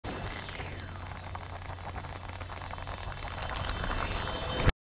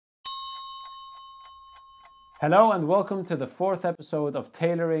Hello and welcome to the fourth episode of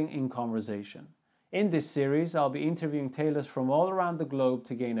Tailoring in Conversation. In this series, I'll be interviewing tailors from all around the globe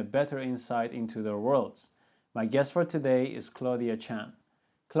to gain a better insight into their worlds. My guest for today is Claudia Chan.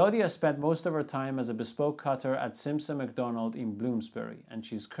 Claudia spent most of her time as a bespoke cutter at Simpson McDonald in Bloomsbury, and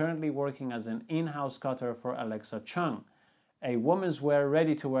she's currently working as an in-house cutter for Alexa Chung, a women's wear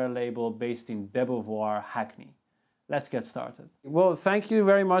ready-to-wear label based in de Beauvoir, Hackney. Let's get started. Well, thank you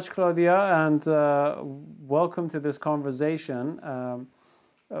very much, Claudia, and welcome to this conversation.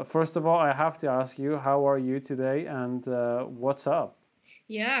 First of all, I have to ask you, how are you today and what's up?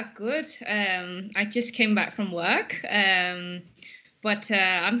 Yeah, good. I just came back from work, but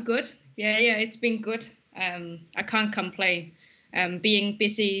I'm good. Yeah, it's been good. I can't complain. Being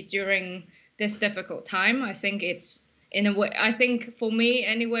busy during this difficult time, I think it's, in a way, I think for me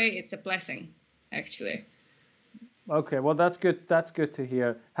anyway, it's a blessing, actually. Okay, well, that's good. That's good to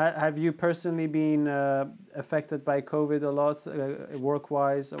hear. Have you personally been affected by COVID a lot,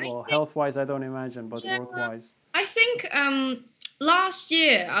 work-wise? Well, health-wise, I don't imagine, but Yeah, work-wise? I think last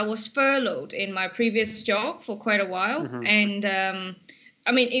year I was furloughed in my previous job for quite a while, and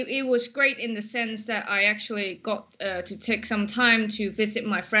I mean it was great in the sense that I actually got to take some time to visit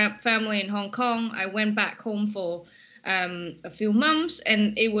my family in Hong Kong. I went back home for a few months,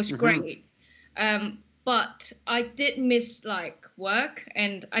 and it was great. But I did miss like work,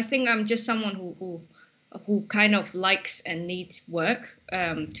 and I think I'm just someone who kind of likes and needs work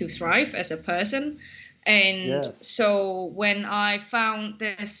to thrive as a person. And Yes. so when I found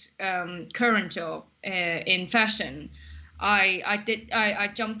this current job in fashion,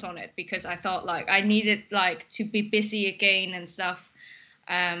 I jumped on it because I thought like I needed like to be busy again and stuff.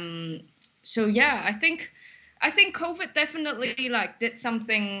 So yeah, I think COVID definitely like did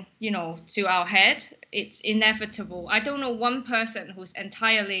something, to our head. It's inevitable. I don't know one person who's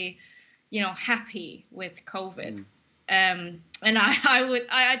entirely, happy with COVID. And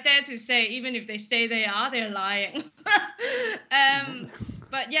I dare to say, even if they say they're lying.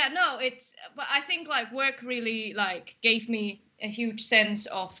 But yeah, no, but I think like work really like gave me a huge sense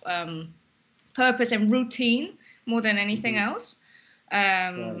of purpose and routine more than anything else.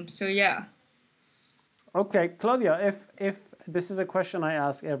 Right. So yeah. Okay, Claudia, if this is a question I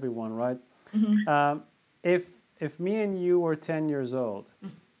ask everyone, right? If me and you were 10 years old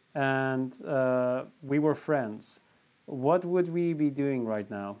and we were friends, what would we be doing right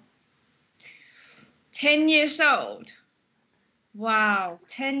now? 10 years old. Wow,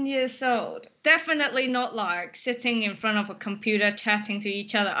 10 years old. Definitely not like sitting in front of a computer chatting to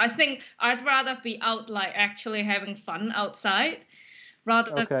each other. I think I'd rather be out like actually having fun outside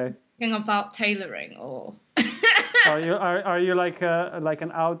rather than Okay. thinking about tailoring or Are you like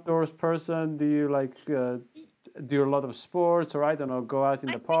an outdoors person? Do you like do a lot of sports, or I don't know, go out in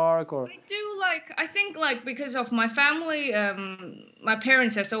I the think park, or? I do like I think like because of my family, my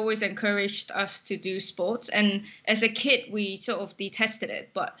parents has always encouraged us to do sports, and as a kid we sort of detested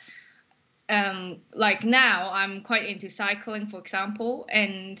it, but like now I'm quite into cycling, for example,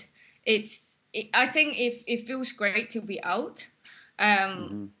 and I think it feels great to be out.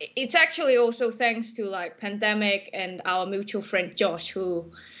 It's actually also thanks to like pandemic and our mutual friend Josh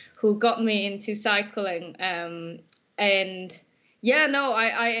who got me into cycling. And yeah, no,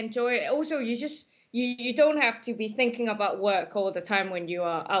 I enjoy it. Also, you don't have to be thinking about work all the time when you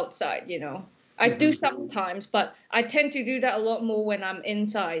are outside. I do sometimes, but I tend to do that a lot more when I'm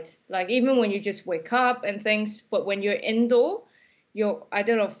inside. Like even when you just wake up and things, but when you're indoor, I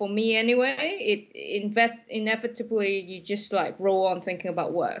don't know, for me anyway, inevitably you just like roll on thinking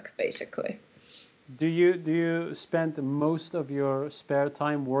about work, basically. Do you spend most of your spare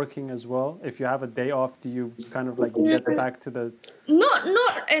time working as well? If you have a day off, do you kind of like get back to the?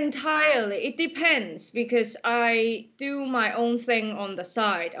 Not entirely. It depends because I do my own thing on the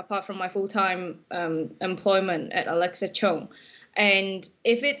side apart from my full-time employment at Alexa Chung. And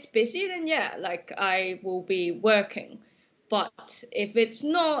if it's busy, then yeah, like I will be working. But if it's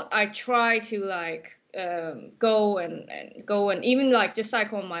not, I try to like go and even like just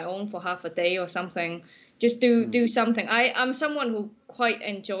cycle on my own for half a day or something. Just do something. I'm someone who quite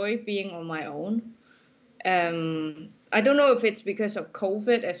enjoy being on my own. I don't know if it's because of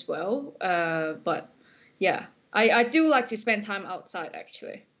COVID as well, but yeah, I do like to spend time outside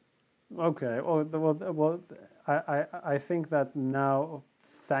actually. Okay. Well, I think that now,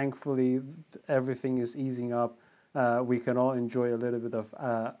 thankfully, everything is easing up. We can all enjoy a little bit of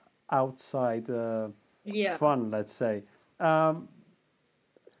outside Yeah. fun, let's say. Um,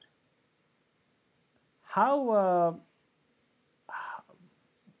 how?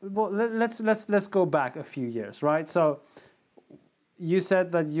 Well, let's go back a few years, right? So you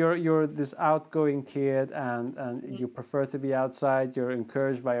said that you're this outgoing kid and you prefer to be outside. You're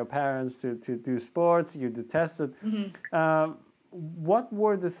encouraged by your parents to do sports. You detest it. What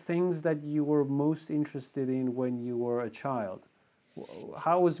were the things that you were most interested in when you were a child?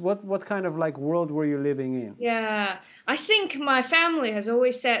 What kind of like world were you living in? Yeah, I think my family has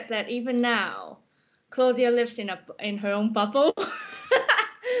always said that even now, Claudia lives in her own bubble.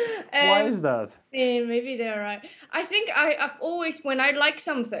 Why is that? Maybe they're right. I think I've always, when I like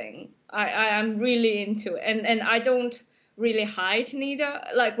something, I'm really into it, and I don't really hide neither.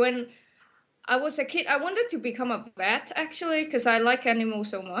 Like when I was a kid, I wanted to become a vet actually because I like animals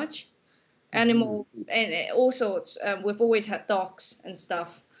so much. Animals and all sorts. We've always had dogs and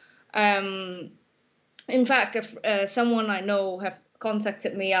stuff. In fact, if someone I know have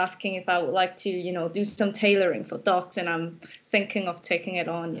contacted me asking if I would like to, do some tailoring for dogs, and I'm thinking of taking it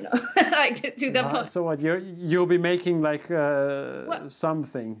on, like to the point. So what you'll be making like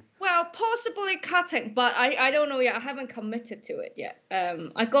something? Well, possibly cutting, but I don't know yet. I haven't committed to it yet.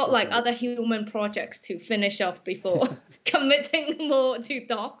 I got like other human projects to finish off before committing more to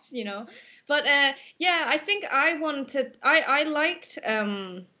dogs, But yeah, I think I wanted. I liked.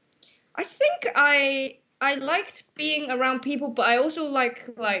 I think I liked being around people, but I also like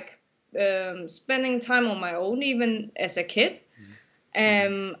spending time on my own, even as a kid.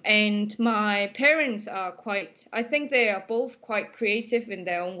 And my parents are I think they are both quite creative in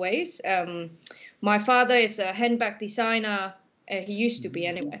their own ways. My father is a handbag designer. He used to be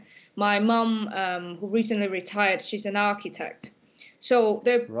anyway. My mom, who recently retired, she's an architect. So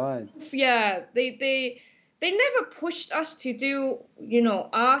they're right. Yeah, they never pushed us to do,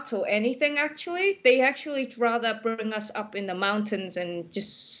 art or anything, actually. They actually rather bring us up in the mountains and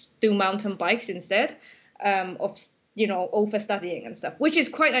just do mountain bikes instead of, over studying and stuff, which is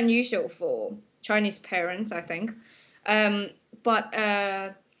quite unusual for Chinese parents, I think. But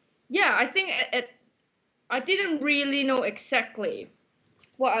I think I didn't really know exactly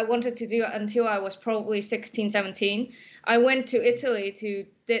what I wanted to do until I was probably 16, 17. I went to Italy to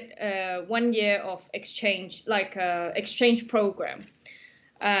did 1 year of exchange, like exchange program.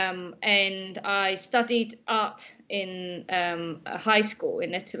 And I studied art in a high school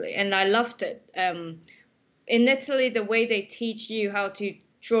in Italy, and I loved it. In Italy, the way they teach you how to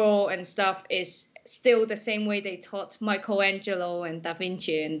draw and stuff is still the same way they taught Michelangelo and Da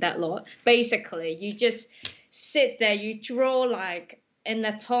Vinci and that lot. Basically, you just sit there, you draw like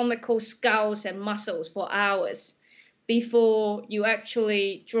anatomical skulls and muscles for hours before you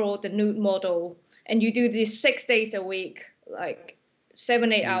actually draw the nude model. And you do this 6 days a week, like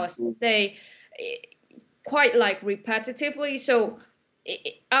 7-8 hours a day, quite like repetitively. So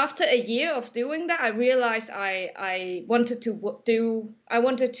after a year of doing that, I realized I wanted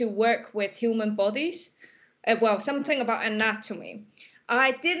to work with human bodies. Something about anatomy.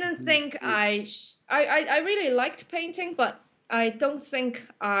 I didn't think I really liked painting, but I don't think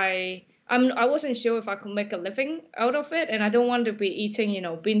I wasn't sure if I could make a living out of it, and I don't want to be eating,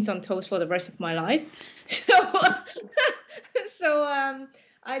 beans on toast for the rest of my life. So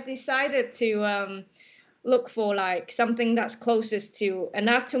I decided to look for like something that's closest to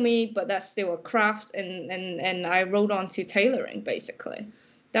anatomy, but that's still a craft, and I wrote on to tailoring. Basically,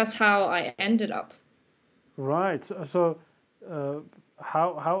 that's how I ended up. Right. So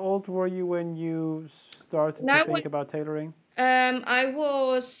how old were you when you started to think about tailoring? I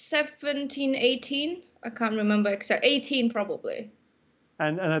was 17, 18. I can't remember exactly. 18 probably.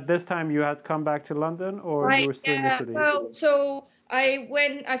 And at this time you had come back to London, or you were still in Italy? Well, so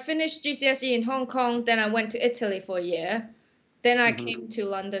I finished GCSE in Hong Kong, then I went to Italy for a year. Then I came to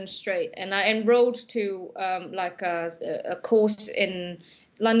London straight, and I enrolled to like a course in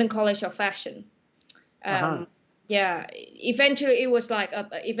London College of Fashion. Yeah, eventually it was like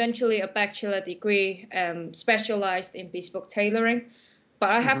eventually a bachelor degree specialized in bespoke tailoring.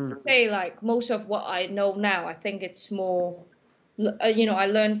 But I have to say, like, most of what I know now, I think it's more, I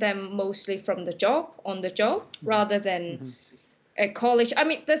learned them mostly from on the job, rather than at college. I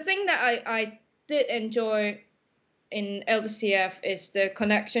mean, the thing that I did enjoy in LCF is the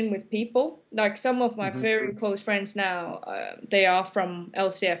connection with people. Like some of my very close friends now, they are from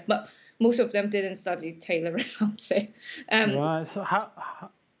LCF, but most of them didn't study tailoring, I would say. Right. So how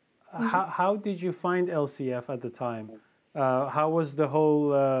did you find LCF at the time? How was the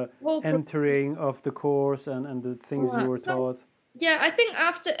whole entering of the course and the things you were taught? Yeah, I think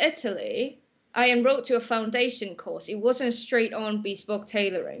after Italy, I enrolled to a foundation course. It wasn't straight on bespoke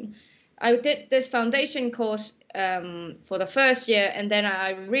tailoring. I did this foundation course for the first year, and then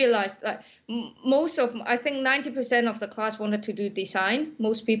I realized that I think 90% of the class wanted to do design.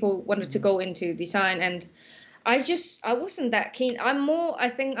 Most people wanted to go into design, and I wasn't that keen. I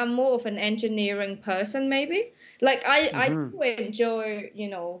think I'm more of an engineering person, maybe. Like I Mm-hmm. do enjoy,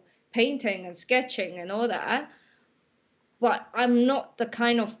 painting and sketching and all that, but I'm not the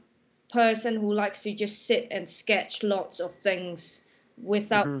kind of person who likes to just sit and sketch lots of things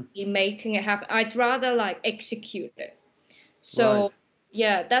without Mm-hmm. really making it happen. I'd rather like execute it. So Right.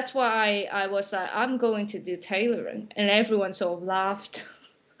 yeah, that's why I was like, I'm going to do tailoring, and everyone sort of laughed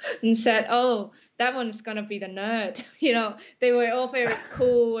and said, "Oh, that one's gonna be the nerd." They were all very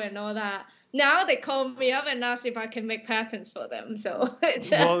cool and all that. Now they call me up and ask if I can make patterns for them. So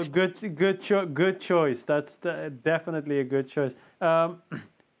it's Well, good choice. That's definitely a good choice.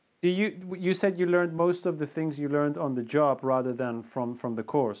 You said you learned most of the things you learned on the job rather than from the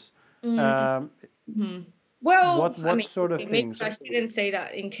course. Um, Mhm. Well, I what mean, sort of okay, maybe things? I shouldn't say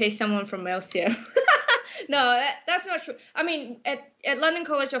that in case someone from Elsia. No, that's not true. I mean, at London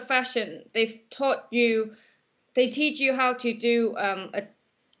College of Fashion, they teach you how to do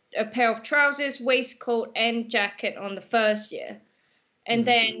a pair of trousers, waistcoat, and jacket on the first year. And Mhm.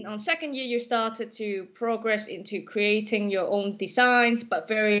 then on second year, you started to progress into creating your own designs, but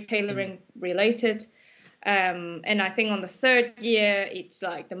very Mhm. tailoring related. And I think on the third year, it's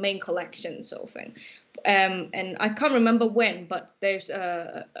like the main collection sort of thing. And I can't remember when, but there's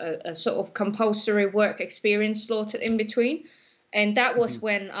a sort of compulsory work experience slotted in between. And that was Mhm.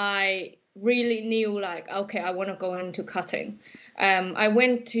 when I really knew, like, okay, I want to go into cutting. I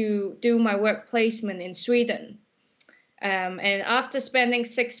went to do my work placement in Sweden, and after spending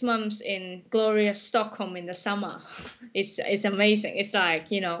 6 months in glorious Stockholm in the summer, it's amazing. It's like,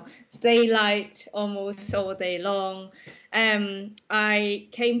 daylight almost all day long. I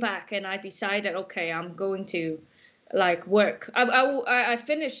came back and I decided, okay, I'm going to like work. I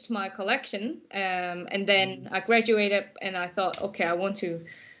finished my collection, and then I graduated, and I thought, okay, I want to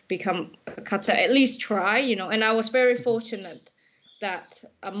become a cutter, at least try, And I was very fortunate that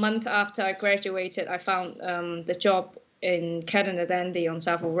a month after I graduated, I found the job in Canada Dandy on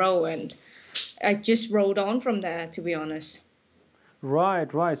Savile Row, and I just rolled on from there, to be honest.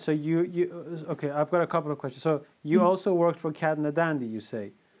 Right, right. So okay, I've got a couple of questions. So you also worked for Cat and the Dandy, you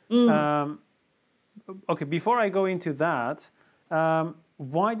say. Mm. Um, okay, before I go into that,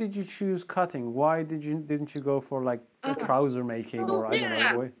 why did you choose cutting? Why didn't you go for like a Uh, trouser making so or I don't know,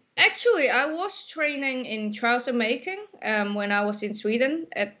 yeah, actually, I was training in trouser making when I was in Sweden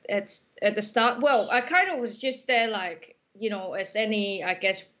at the start. Well, I kind of was just there, like, as any, I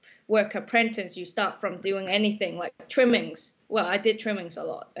guess, work apprentice. You start from doing anything like trimmings. Well, I did trimmings a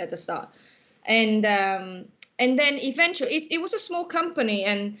lot at the start, and then eventually it was a small company,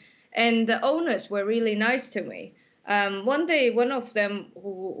 and the owners were really nice to me. One day, one of them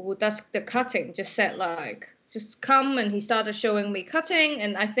who does the cutting just said, like, just come, and he started showing me cutting.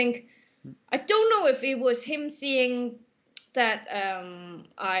 And I don't know if it was him seeing that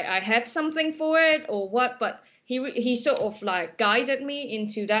I had something for it or what, but he sort of like guided me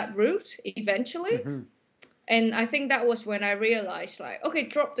into that route eventually. hmm. And I think that was when I realized, like, okay,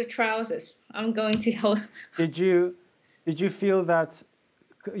 drop the trousers. I'm going to hold. Did you feel that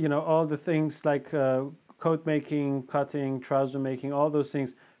all the things like coat making, cutting, trouser making, all those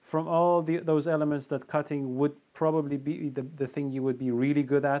things from all those elements that cutting would probably be the thing you would be really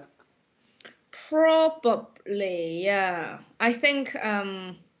good at? Probably, yeah. I think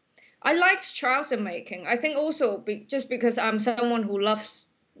I liked trouser making. I think also just because I'm someone who loves,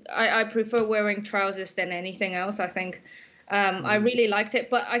 I prefer wearing trousers than anything else. I think I Mm-hmm. really liked it.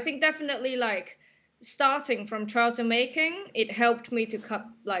 But I think definitely, like, starting from trouser making, it helped me to cut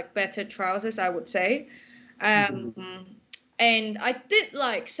like better trousers, I would say. Mm-hmm. And I did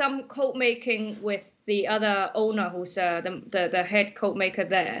like some coat making with the other owner, who's the head coat maker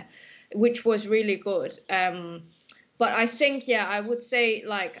there, which was really good. But I think, yeah, I would say,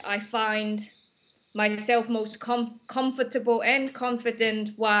 like, I find myself most comfortable and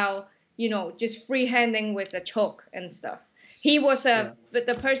confident while, just freehanding with the chalk and stuff. He was Yeah.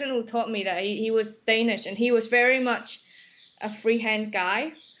 the person who taught me that. He was Danish, and he was very much a freehand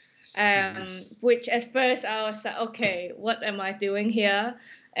guy. Mm-hmm. Which at first I was like, okay, what am I doing here?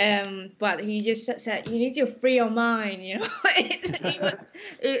 But he just said, you need to free your mind,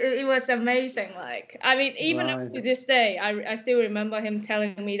 it was amazing. Like, I mean, even up Right. to this day, I still remember him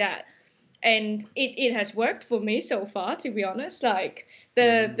telling me that. And it has worked for me so far, to be honest. Like,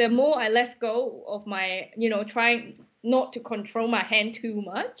 Mm-hmm. the more I let go of my, trying not to control my hand too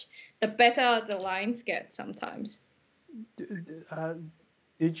much, the better the lines get sometimes. Uh,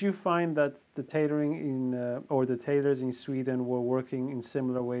 did you find that the tailoring in or the tailors in Sweden were working in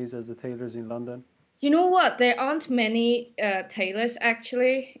similar ways as the tailors in London? You know what? There aren't many tailors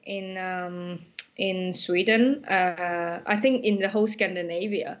actually in Sweden. I think in the whole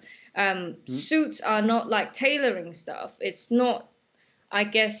Scandinavia, suits are not like tailoring stuff. It's not, I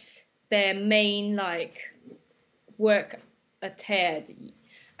guess, their main like work attire.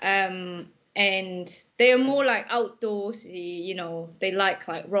 And they are more like outdoorsy, you know, they like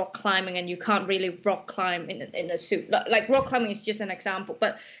rock climbing, and you can't really rock climb in a suit. Like rock climbing is just an example,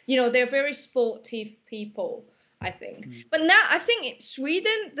 but you know, they're very sportive people, I think. But now I think in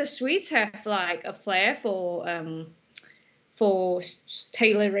Sweden, the Swedes have like a flair for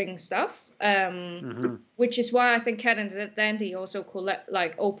tailoring stuff, which is why I think Cat and Dandy also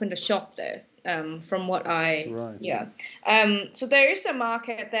like opened a shop there. From what I yeah, so there is a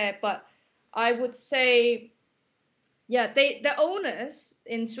market there, but I would say, yeah, the owners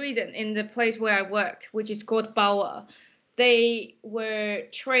in Sweden, in the place where I worked, which is called Bauer, they were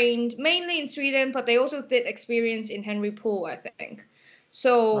trained mainly in Sweden, but they also did experience in Henry Poole, I think.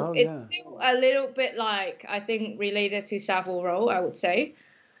 So it's still a little bit like, I think, related to Savile Row, I would say.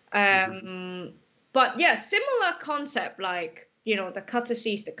 But yeah, similar concept, like, you know, the cutter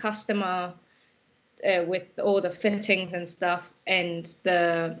sees the customer, with all the fittings and stuff, and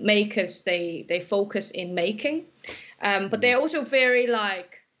the makers, they focus in making, but they're also very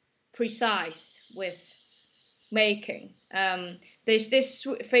like precise with making. There's this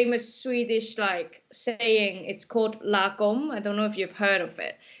famous Swedish like saying, it's called lagom. I don't know if you've heard of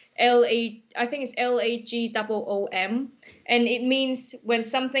it. I think it's LAGOOM, and it means when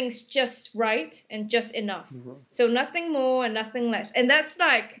something's just right and just enough. So nothing more and nothing less. And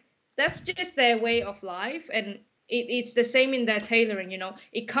that's just their way of life, and it's the same in their tailoring. You know,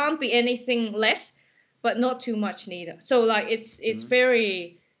 it can't be anything less, but not too much neither. So like it's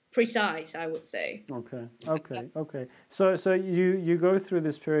very precise, I would say. Okay. So you go through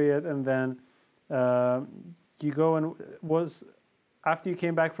this period, and then you go and after you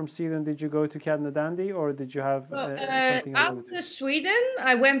came back from Sweden, did you go to Cat and Dandy, or did you have something else? After Sweden,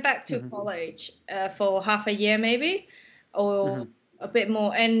 I went back to college for half a year maybe, or a bit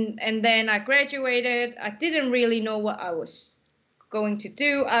more, and then I graduated. I didn't really know what I was going to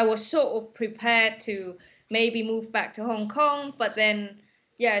do. I was sort of prepared to maybe move back to Hong Kong, but then,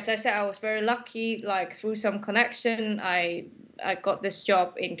 yeah, as I said, I was very lucky. Like through some connection, I got this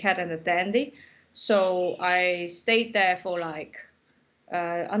job in Cat and Dandy, so I stayed there for like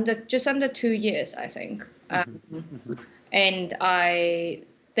just under 2 years, I think, and I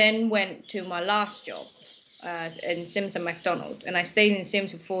then went to my last job in Sims and McDonald, and I stayed in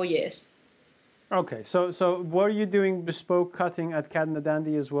Sims for 4 years. Okay, so were you doing bespoke cutting at Cat and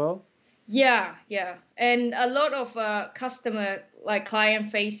Dandy as well? Yeah, and a lot of customer, like client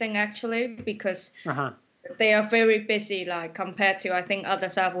facing actually, because they are very busy, like compared to, I think, other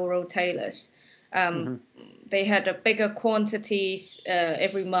Savile Row tailors. They had a bigger quantities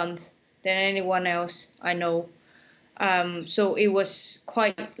every month than anyone else I know. So it was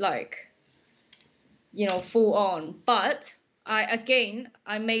quite like, you know, full on. But I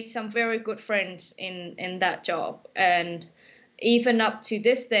made some very good friends in that job, and even up to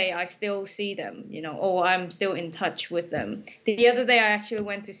this day, I still see them, you know, or I'm still in touch with them. The other day, I actually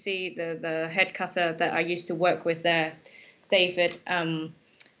went to see the head cutter that I used to work with there, David.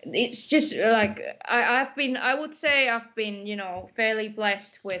 It's just like I would say I've been, you know, fairly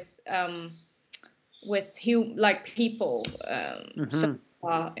blessed with people so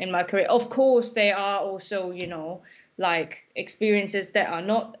far in my career. Of course, there are also, you know, like experiences that are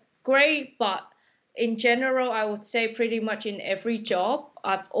not great, but in general, I would say pretty much in every job,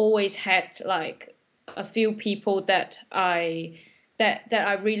 I've always had like a few people that I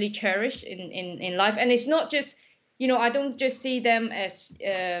really cherish in life. And it's not just, you know, I don't just see them as,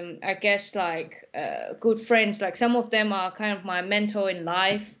 I guess, like good friends. Like some of them are kind of my mentor in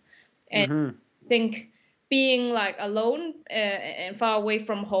life. And I think being like alone and far away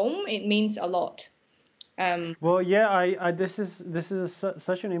from home, it means a lot. Well, yeah, this is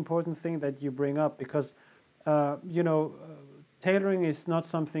such an important thing that you bring up, because, you know, tailoring is not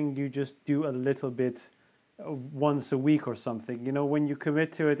something you just do a little bit once a week or something. You know, when you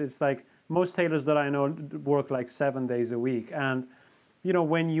commit to it, it's like most tailors that I know work like 7 days a week. And, you know,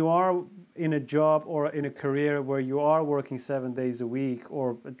 when you are in a job or in a career where you are working 7 days a week,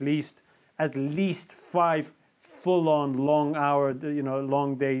 or at least 5 full-on long hour, you know,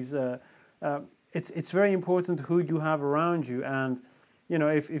 long days, it's very important who you have around you. And, you know,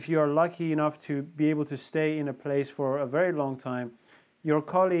 if you are lucky enough to be able to stay in a place for a very long time, your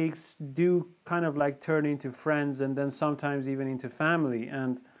colleagues do kind of like turn into friends, and then sometimes even into family.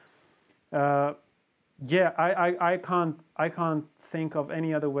 And yeah, I can't think of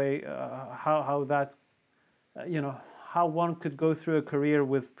any other way how that you know, how one could go through a career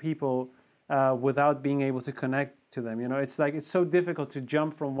with people without being able to connect to them. You know, it's like it's so difficult to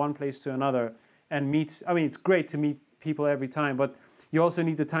jump from one place to another and meet. I mean, it's great to meet people every time, but you also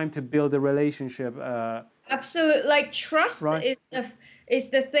need the time to build a relationship. Absolutely. Like trust Right? is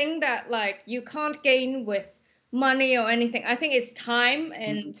the thing that like you can't gain with money or anything. I think it's time,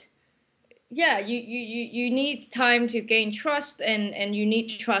 and yeah, you need time to gain trust, and you need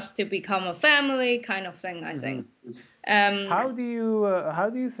trust to become a family kind of thing, I think. How do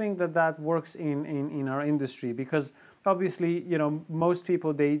you think that that works in our industry? Because obviously, you know, most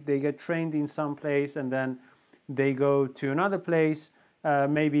people they get trained in some place and then they go to another place,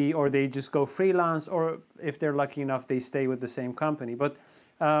 maybe, or they just go freelance, or if they're lucky enough, they stay with the same company. But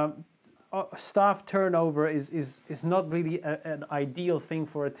staff turnover is not really an ideal thing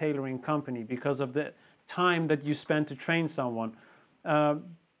for a tailoring company because of the time that you spend to train someone. Have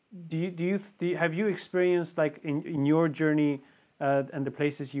you experienced, like in your journey and the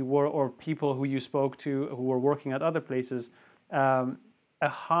places you were, or people who you spoke to who were working at other places, a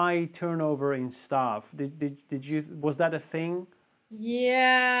high turnover in staff? Did you, was that a thing?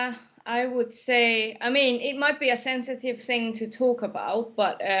 Yeah, I would say, I mean, it might be a sensitive thing to talk about,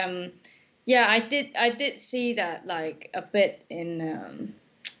 but yeah, I did see that like a bit in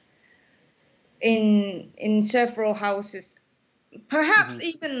several houses. Perhaps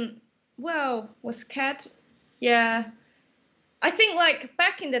even, well, was Cat? Yeah. I think like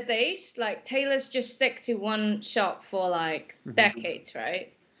back in the days, like tailors just stick to one shop for like decades,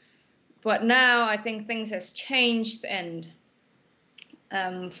 right? But now I think things has changed, and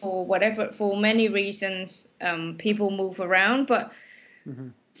for many reasons, people move around. But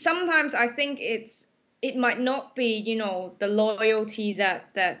sometimes I think it might not be, you know, the loyalty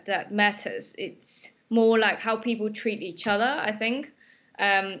that matters. It's more like how people treat each other, I think.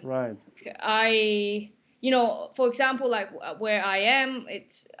 Right. You know, for example, like where I am,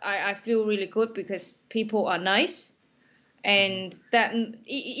 I feel really good because people are nice, and that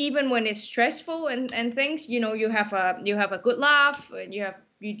even when it's stressful and things, you know, you have a good laugh, and you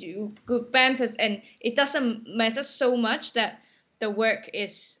do good banters, and it doesn't matter so much that the work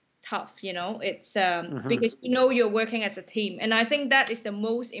is tough, you know. It's because you know you're working as a team, and I think that is the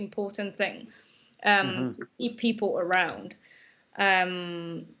most important thing, to keep people around.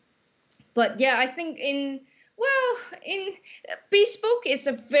 But yeah, I think in bespoke, it's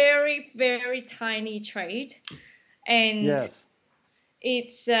a very, very tiny trade, and Yes.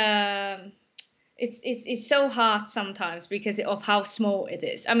 it's it's so hard sometimes because of how small it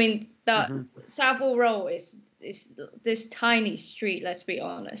is. I mean, the Savile Row is this tiny street. Let's be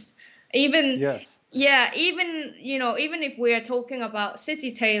honest. Even Yes. yeah, even you know, even if we are talking about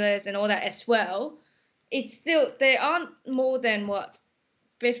city tailors and all that as well, it's still there aren't more than what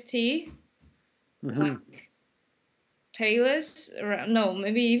 50 like tailors around. No,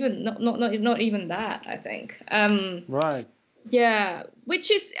 maybe even not even that, I think. Right. Yeah,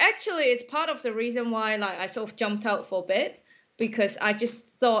 which is actually it's part of the reason why like I sort of jumped out for a bit, because I just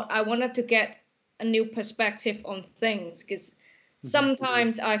thought I wanted to get a new perspective on things, because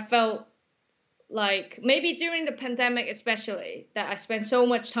sometimes I felt like maybe during the pandemic especially, that I spent so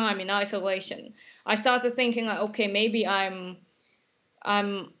much time in isolation. I started thinking like, okay, maybe I'm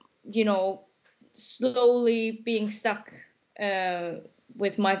you know, slowly being stuck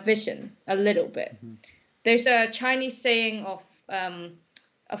with my vision a little bit. There's a Chinese saying of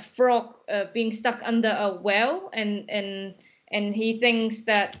a frog being stuck under a well, and he thinks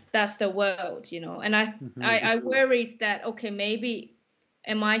that that's the world, you know. And I worried that, okay, maybe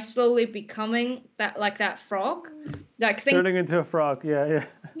am I slowly becoming that, like that frog, like Turning into a frog. Yeah. Yeah.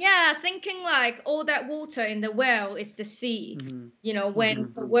 yeah, thinking like all that water in the well is the sea, you know,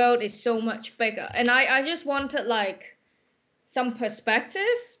 when the world is so much bigger. And I just wanted like some perspective.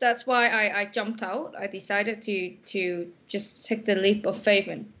 That's why I jumped out. I decided to just take the leap of faith,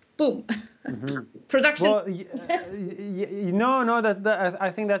 and boom, production. Well, no, that I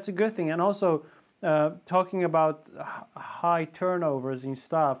think that's a good thing. And also, talking about high turnovers in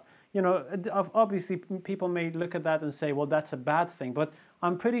staff, you know, obviously people may look at that and say, well, that's a bad thing. But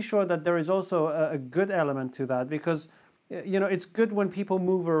I'm pretty sure that there is also a good element to that, because you know, it's good when people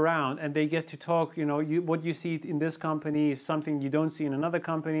move around and they get to talk. You know, what you see in this company is something you don't see in another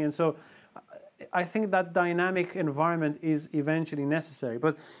company, and so I think that dynamic environment is eventually necessary.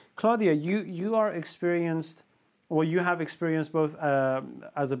 But Claudia, you are experienced, well, you have experience both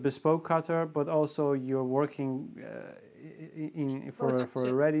as a bespoke cutter, but also you're working for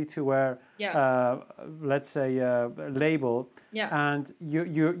a ready-to-wear, let's say, label, and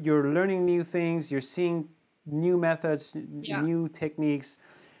you're learning new things, you're seeing new methods, new techniques.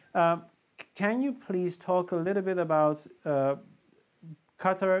 can you please talk a little bit about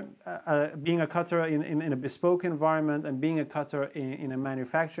cutter, being a cutter in a bespoke environment and being a cutter in a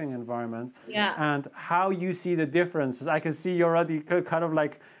manufacturing environment, Yeah. and how you see the differences? I can see you're already kind of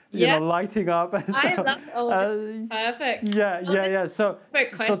like, you know, lighting up. So, I love all this. Perfect. Yeah. So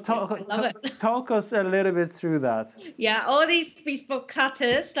talk us a little bit through that. Yeah, all these bespoke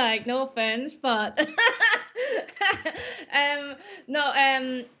cutters, like, no offense, but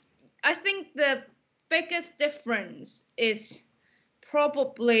I think the biggest difference is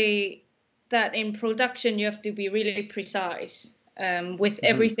probably that in production you have to be really precise with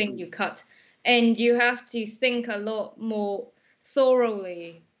everything you cut, and you have to think a lot more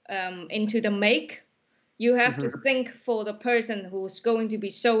thoroughly into the make. You have to think for the person who's going to be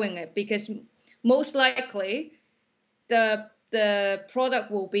sewing it, because most likely the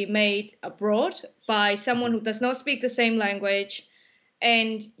product will be made abroad by someone who does not speak the same language,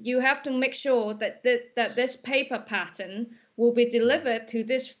 and you have to make sure that that this paper pattern will be delivered to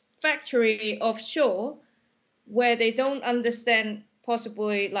this factory offshore, where they don't understand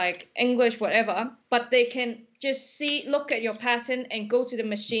possibly like English, whatever, but they can just look at your pattern and go to the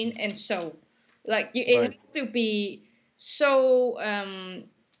machine and sew. Like it has to be so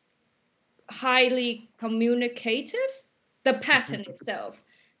highly communicative. The pattern itself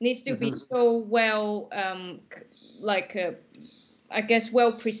needs to be so well, I guess,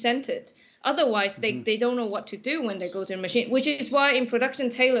 well presented. Otherwise, they don't know what to do when they go to the machine, which is why in production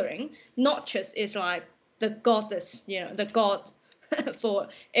tailoring, notches is like the goddess, you know, the god for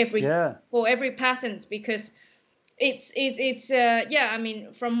every patterns, because it's I mean,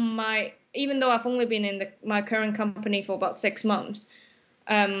 even though I've only been in my current company for about 6 months,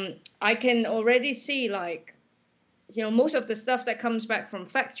 I can already see, like, you know, most of the stuff that comes back from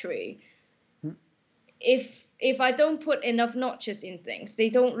factory, if I don't put enough notches in things, they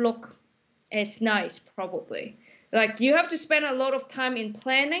don't look as nice, probably. Like, you have to spend a lot of time in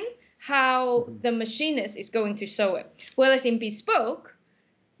planning how the machinist is going to sew it. Whereas in bespoke,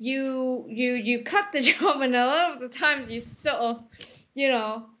 you cut the job, and a lot of the times you sort of, you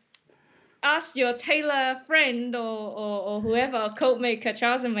know, ask your tailor friend or whoever, coat maker,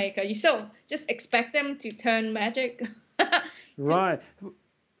 trouser maker, you sort of just expect them to turn magic. Right.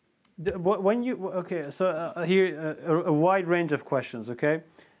 When you so here a wide range of questions. Okay,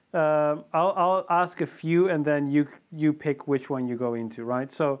 I'll ask a few, and then you pick which one you go into. Right.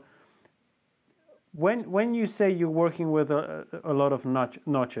 So when you say you're working with a lot of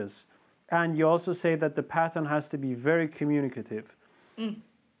notches, and you also say that the pattern has to be very communicative.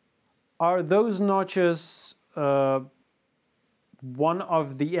 Are those notches one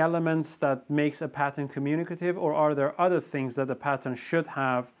of the elements that makes a pattern communicative, or are there other things that the pattern should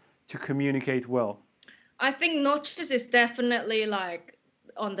have to communicate well? I think notches is definitely like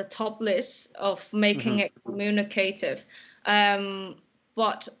on the top list of making it communicative.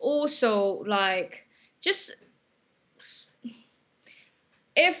 But also, like, just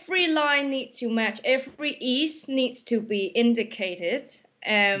every line needs to match, every ease needs to be indicated.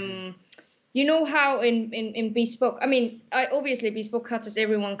 You know how in bespoke, I mean, obviously bespoke cutters,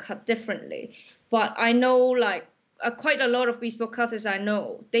 everyone cut differently, but I know, like, quite a lot of bespoke cutters I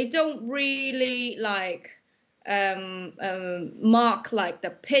know, they don't really like mark like the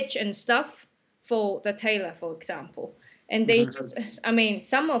pitch and stuff for the tailor, for example. And they just, I mean,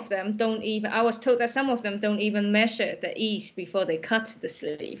 some of them don't even, I was told that some of them don't even measure the ease before they cut the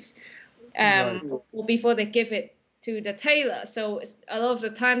sleeves, or before they give it to the tailor. So a lot of the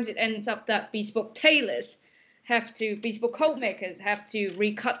times it ends up that bespoke coat makers have to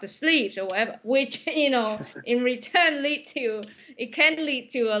recut the sleeves or whatever, which, you know, in return it can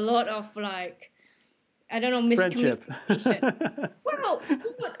lead to a lot of, like, I don't know, miscommunication. Well,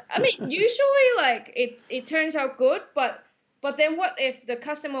 I mean, usually, like, it turns out good, but then what if the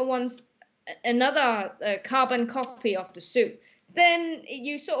customer wants another carbon copy of the suit? Then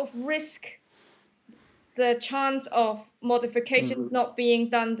you sort of risk the chance of modifications not being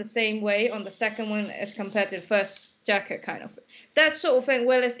done the same way on the second one as compared to the first jacket, kind of. That sort of thing.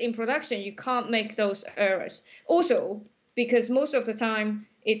 Whereas in production, you can't make those errors. Also, because most of the time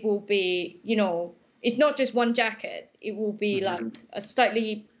it will be, you know, it's not just one jacket. It will be like a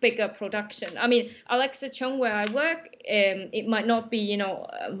slightly bigger production. I mean, Alexa Chung, where I work, it might not be, you know,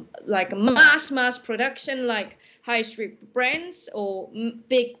 like a mass production like high street brands or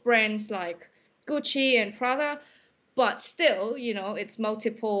big brands like Gucci and Prada, but still, you know, it's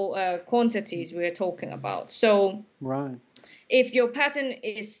multiple quantities we're talking about. So if your pattern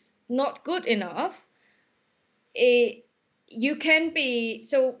is not good enough, you can be,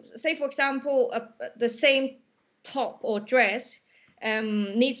 so say for example, the same top or dress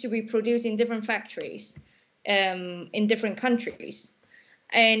needs to be produced in different factories in different countries.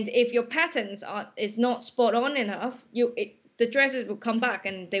 And if your patterns is not spot on enough, the dresses will come back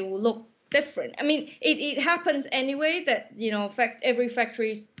and they will look different. I mean, it happens anyway that, you know, every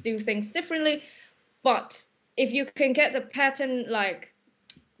factory do things differently. But if you can get the pattern like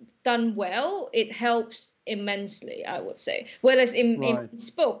done well, it helps immensely, I would say. Whereas in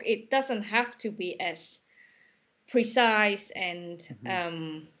bespoke, it doesn't have to be as precise and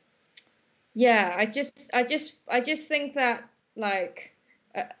yeah, I just think that like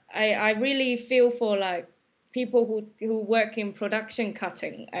I really feel for like people who work in production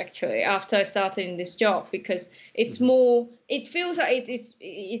cutting actually after I started in this job, because it's more, it feels like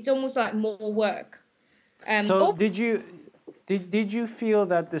it's almost like more work. So did you feel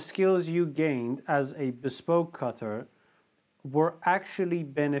that the skills you gained as a bespoke cutter were actually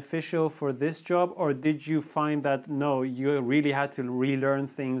beneficial for this job, or did you find that no, you really had to relearn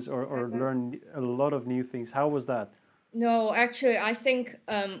things or learn a lot of new things? How was that? No, actually, I think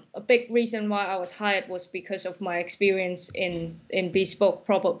a big reason why I was hired was because of my experience in bespoke,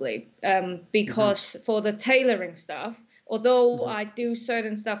 probably. Because for the tailoring stuff, although I do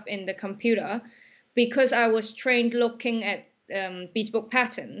certain stuff in the computer, because I was trained looking at bespoke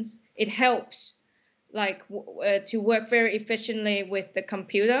patterns, it helps like to work very efficiently with the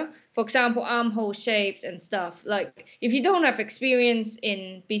computer. For example, armhole shapes and stuff. Like if you don't have experience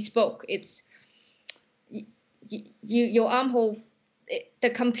in bespoke, it's your armhole, the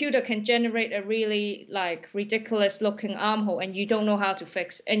computer can generate a really like ridiculous looking armhole and you don't know how to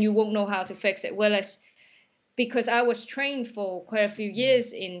fix, and you won't know how to fix it. Whereas because I was trained for quite a few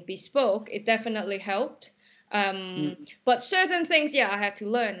years in bespoke, it definitely helped. But certain things, yeah, I had to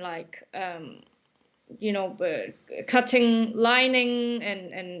learn, like you know, cutting, lining,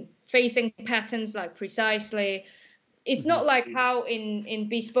 and facing patterns like precisely. It's not like how in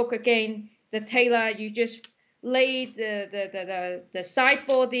bespoke, again, the tailor, you just lay the side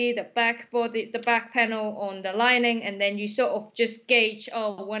body, the back panel on the lining, and then you sort of just gauge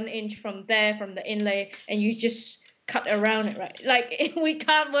 1 inch from there from the inlay, and you just cut around it, right? Like we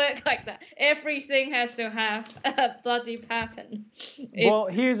can't work like that. Everything has to have a bloody pattern. Well,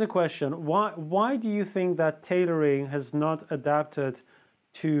 here's a question: why do you think that tailoring has not adapted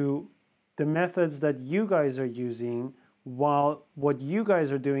to the methods that you guys are using, while what you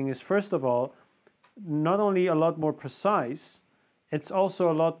guys are doing is, first of all, not only a lot more precise, it's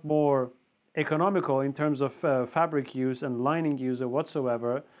also a lot more economical in terms of fabric use and lining use or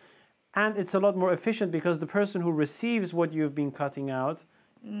whatsoever. And it's a lot more efficient because the person who receives what you've been cutting out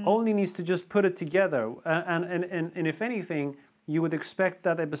only needs to just put it together. And if anything, you would expect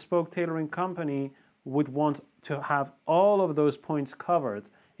that a bespoke tailoring company would want to have all of those points covered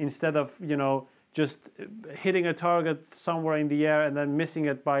instead of, you know, just hitting a target somewhere in the air and then missing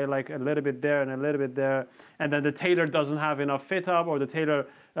it by like a little bit there and a little bit there, and then the tailor doesn't have enough fit up, or the tailor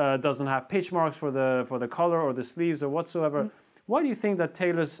doesn't have pitch marks for the collar or the sleeves or whatsoever. Why do you think that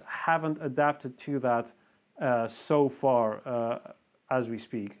tailors haven't adapted to that so far as we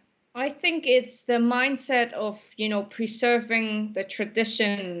speak? I think it's the mindset of, you know, preserving the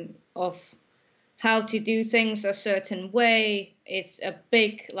tradition of how to do things a certain way. It's a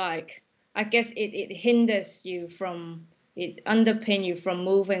big, like, I guess it hinders you from, it underpin you from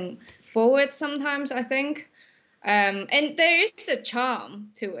moving forward sometimes, I think. And there is a charm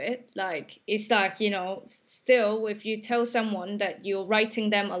to it. Like, it's like, you know, still, if you tell someone that you're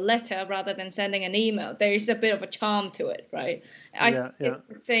writing them a letter rather than sending an email, there is a bit of a charm to it, right? I think it's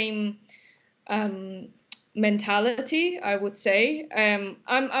the same mentality, I would say.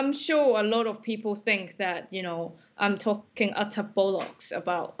 I'm sure a lot of people think that, you know, I'm talking utter bollocks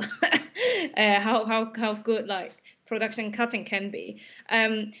about how good like production cutting can be.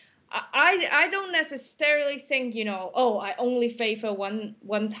 I don't necessarily think, you know, I only favor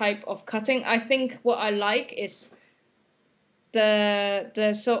one type of cutting. I think what I like is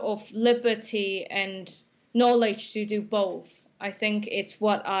the sort of liberty and knowledge to do both. I think it's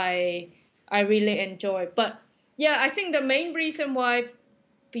what I really enjoy. But yeah, I think the main reason why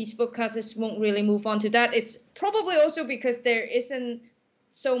bespoke cutters won't really move on to that is probably also because there isn't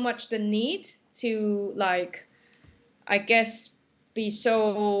so much the need to, like, I guess, be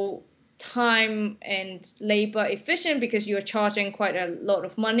so time and labor efficient, because you're charging quite a lot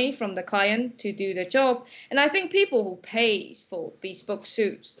of money from the client to do the job. And I think people who pay for bespoke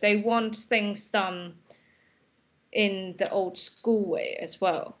suits, they want things done in the old school way as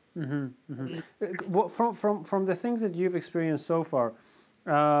well. From the things that you've experienced so far,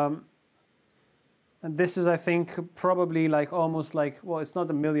 And this is, I think, probably like almost like, well, it's not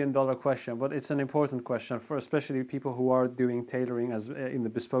 $1 million question, but it's an important question for especially people who are doing tailoring as in the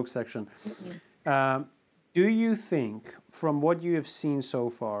bespoke section. Do you think, from what you have seen so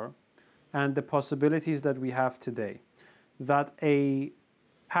far and the possibilities that we have today, that a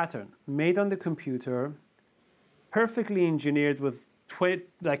pattern made on the computer, perfectly engineered with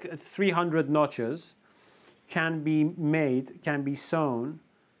like 300 notches, can be sewn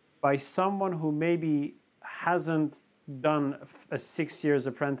by someone who maybe hasn't done a 6 years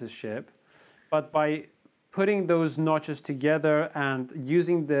apprenticeship, but by putting those notches together and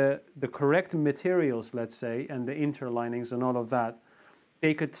using the correct materials, let's say, and the interlinings and all of that,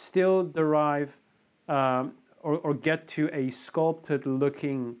 they could still derive or get to a sculpted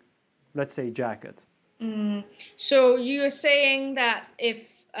looking, let's say, jacket. So you're saying that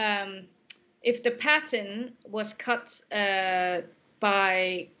if the pattern was cut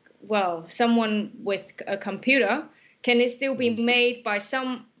by, well, someone with a computer, can it still be made by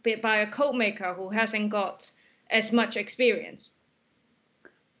a coat maker who hasn't got as much experience?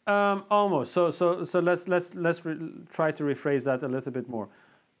 Almost. So let's try to rephrase that a little bit more.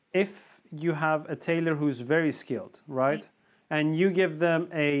 If you have a tailor who's very skilled, right, and you give them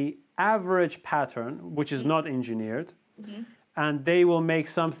a average pattern which is not engineered, and they will make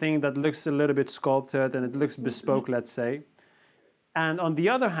something that looks a little bit sculpted and it looks bespoke, let's say. And on the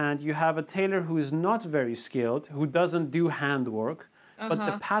other hand, you have a tailor who is not very skilled, who doesn't do handwork, but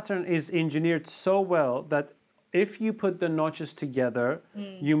the pattern is engineered so well that if you put the notches together,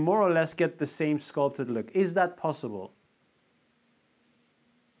 you more or less get the same sculpted look. Is that possible?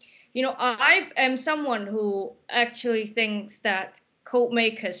 You know, I am someone who actually thinks that coat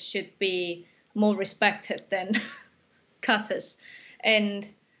makers should be more respected than cutters. And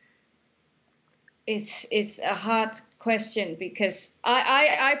it's a hard question because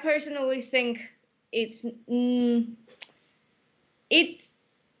I personally think it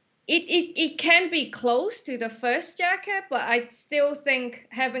can be close to the first jacket, but I still think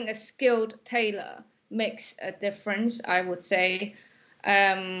having a skilled tailor makes a difference, I would say.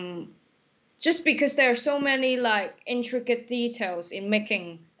 Just because there are so many like intricate details in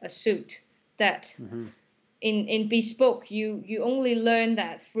making a suit that in bespoke you only learn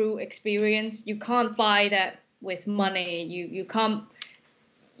that through experience. You can't buy that with money. You can't.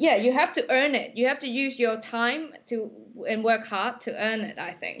 Yeah, you have to earn it. You have to use your time and work hard to earn it,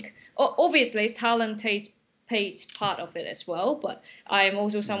 I think. Obviously, talent plays part of it as well, but I'm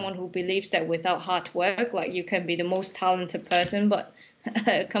also someone who believes that without hard work, like you can be the most talented person, but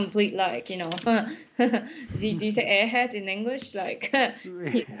complete, like, you know, do you say airhead in English? Like,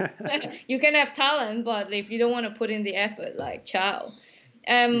 you can have talent, but if you don't want to put in the effort, like, ciao.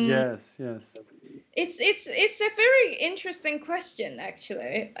 Yes. It's a very interesting question,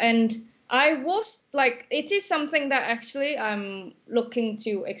 actually, and I was like, it is something that actually I'm looking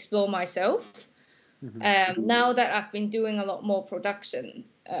to explore myself. Now that I've been doing a lot more production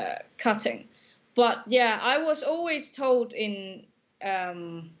cutting, but yeah, I was always told in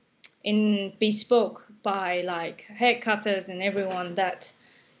bespoke by like head cutters and everyone that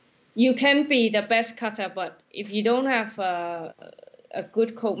you can be the best cutter, but if you don't have a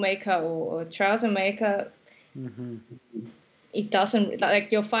good coat maker or a trouser maker, it doesn't,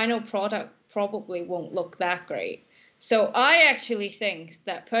 like, your final product probably won't look that great. So I actually think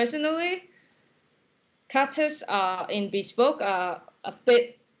that personally, cutters are in bespoke are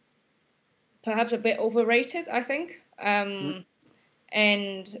perhaps a bit overrated, I think. And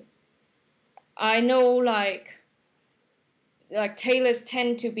I know like tailors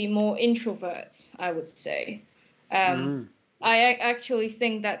tend to be more introverts, I would say. I actually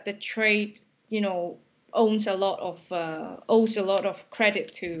think that the trade, you know, owes a lot of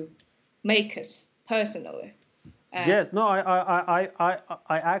credit to makers personally. Yes, no, I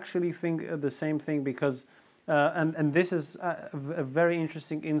actually think the same thing because, and this is a very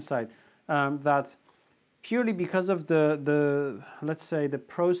interesting insight, that purely because of the let's say the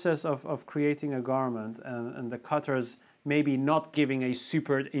process of creating a garment and the cutters maybe not giving a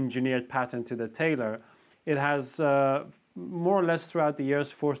super engineered pattern to the tailor, it has more or less throughout the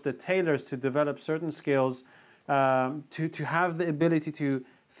years forced the tailors to develop certain skills, to have the ability to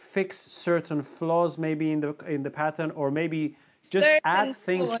fix certain flaws maybe in the pattern, or maybe just add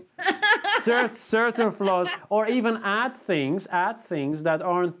things, certain flaws, or even add things that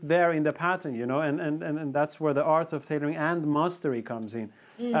aren't there in the pattern, you know, and that's where the art of tailoring and mastery comes in.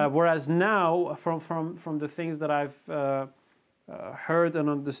 Whereas now, from the things that I've heard and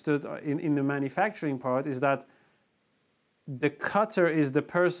understood in the manufacturing part, is that the cutter is the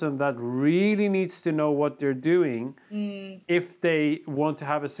person that really needs to know what they're doing if they want to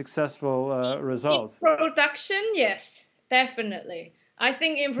have a successful result. In production, yes, definitely. I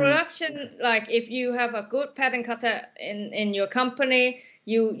think in production, like if you have a good pattern cutter in your company,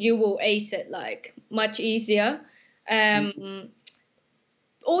 you will ace it like much easier.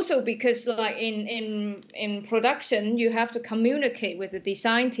 Also because like in production, you have to communicate with the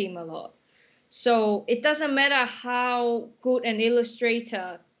design team a lot. So it doesn't matter how good an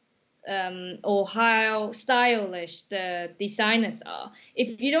illustrator or how stylish the designers are.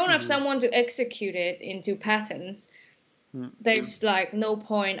 If you don't have someone to execute it into patterns, there's like no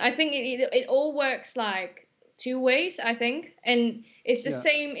point. I think it all works like two ways, I think. And it's the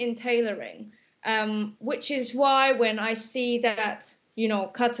same in tailoring, which is why when I see that, you know,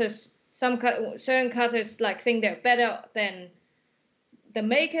 cutters, certain cutters like think they're better than the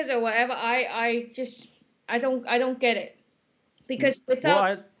makers or whatever, I don't get it, because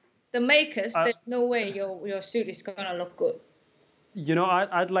without the makers, there's no way your suit is gonna look good. You know,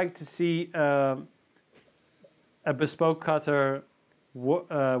 I'd like to see a bespoke cutter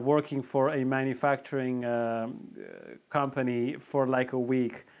working for a manufacturing company for like a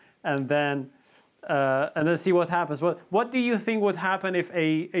week, and then see what happens. What do you think would happen if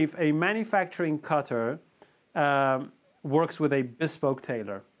a manufacturing cutter works with a bespoke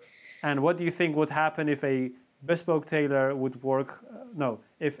tailor? And what do you think would happen if a bespoke tailor would work?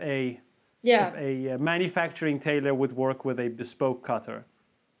 If a manufacturing tailor would work with a bespoke cutter?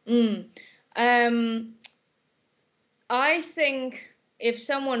 I think if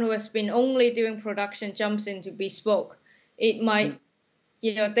someone who has been only doing production jumps into bespoke, it might,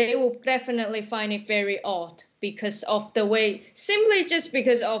 you know, they will definitely find it very odd because of the way, simply just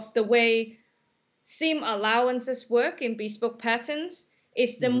because of the way seam allowances work in bespoke patterns.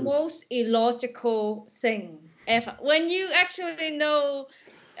 It's the most illogical thing ever. When you actually know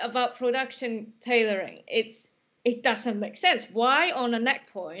about production tailoring, it doesn't make sense. Why on a neck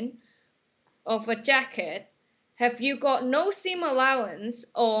point of a jacket have you got no seam allowance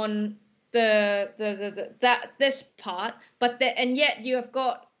on this part, and yet you have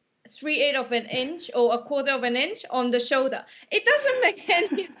got 3/8 of an inch or 1/4 of an inch on the shoulder? It doesn't make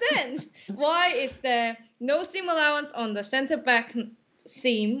any sense. Why is there no seam allowance on the center back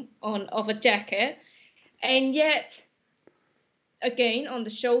seam of a jacket, and yet again on the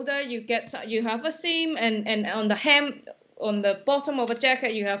shoulder you have a seam, and on the hem on the bottom of a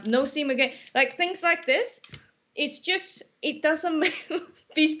jacket you have no seam again? Like things like this. It's just, it doesn't make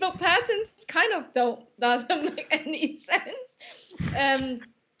bespoke patterns kind of doesn't make any sense.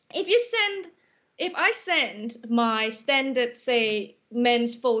 If I send my standard, say,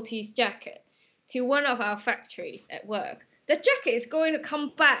 men's 40s jacket to one of our factories at work, the jacket is going to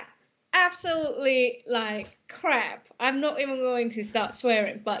come back absolutely like crap. I'm not even going to start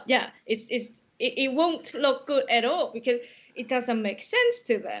swearing, but yeah, it won't look good at all because it doesn't make sense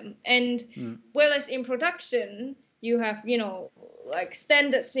to them. And whereas in production, you have, you know, like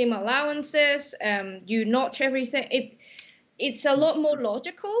standard seam allowances, you notch everything. It's a lot more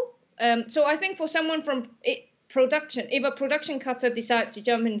logical. So I think for someone from production, if a production cutter decides to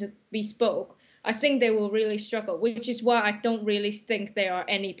jump into bespoke, I think they will really struggle, which is why I don't really think there are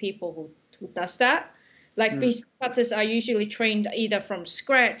any people who does that. Like bespoke cutters are usually trained either from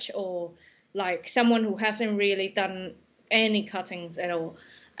scratch or like someone who hasn't really done any cuttings at all.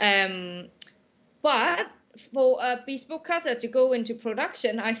 But for a bespoke cutter to go into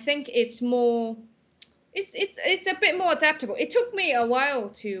production, I think it's more, it's a bit more adaptable. It took me a while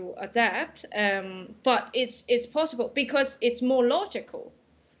to adapt, but it's possible because it's more logical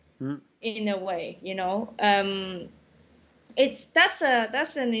in a way, you know. That's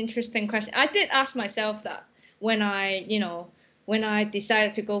an interesting question. I did ask myself that when I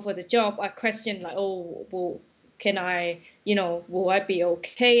decided to go for the job. I questioned like, oh, well, can I, you know, will I be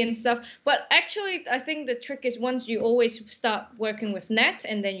okay and stuff? But actually, I think the trick is once you always start working with net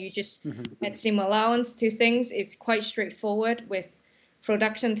and then you just add seam allowance to things, it's quite straightforward with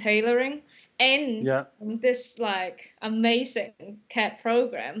production tailoring. And this like amazing CAD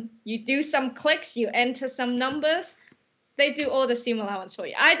program, you do some clicks, you enter some numbers, they do all the seam allowance for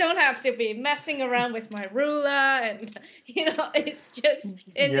you. I don't have to be messing around with my ruler, and you know, it's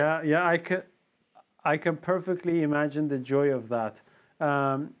just I can perfectly imagine the joy of that.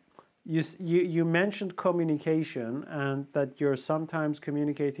 You mentioned communication, and that you're sometimes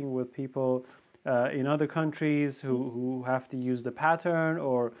communicating with people in other countries who have to use the pattern,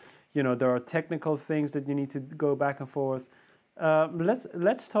 or you know, there are technical things that you need to go back and forth.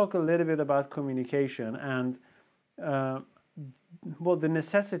 Let's talk a little bit about communication. And well, the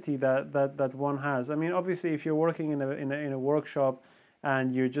necessity that one has. I mean, obviously, if you're working in a workshop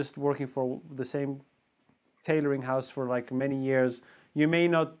and you're just working for the same tailoring house for like many years, you may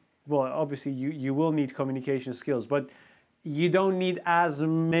not, well, obviously you will need communication skills, but you don't need as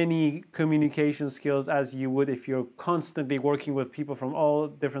many communication skills as you would if you're constantly working with people from all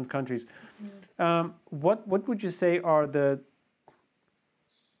different countries. What would you say are the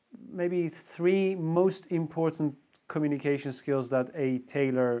maybe 3 most important communication skills that a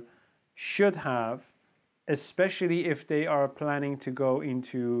tailor should have, especially if they are planning to go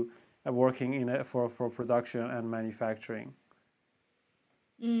into working for production and manufacturing?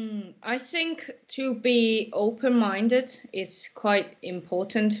 I think to be open-minded is quite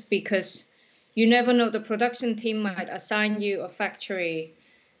important, because you never know, the production team might assign you a factory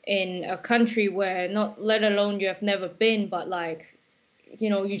in a country where, not let alone you have never been, but like,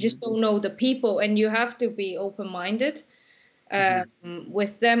 you just don't know the people, and you have to be open-minded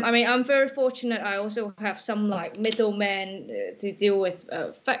with them. I mean, I'm very fortunate. I also have some like middlemen to deal with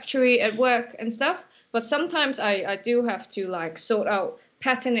factory at work and stuff. But sometimes I do have to like sort out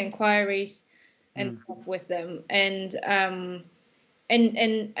pattern inquiries and stuff with them. And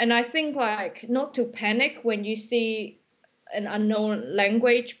I think like not to panic when you see an unknown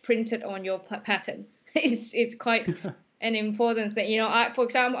language printed on your pattern. It's quite an important thing. For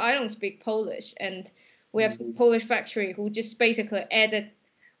example, I don't speak Polish, and we have this Polish factory who just basically added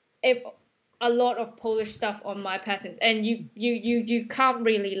a lot of Polish stuff on my patterns, and you can't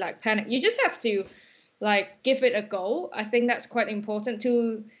really like panic. You just have to like give it a go. I think that's quite important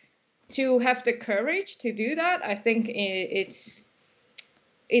to have the courage to do that. I think it's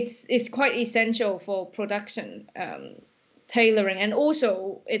quite essential for production tailoring, and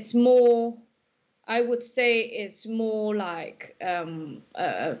also it's more. I would say it's more like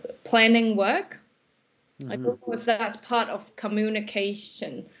planning work. I don't know if that's part of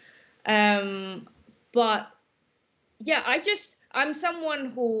communication. But yeah, I'm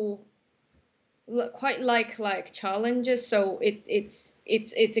someone who quite like challenges, so it's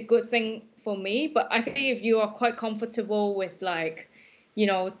a good thing for me. But I think if you are quite comfortable with like,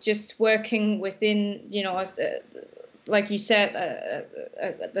 just working within, like you said,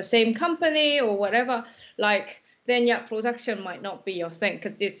 the same company or whatever, like, then yeah, production might not be your thing,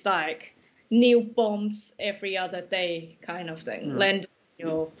 because it's like new bombs every other day kind of thing land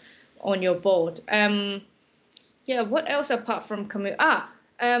on your board. Yeah, what else apart from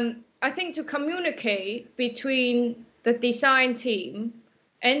I think to communicate between the design team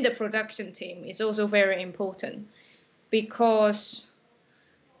and the production team is also very important, because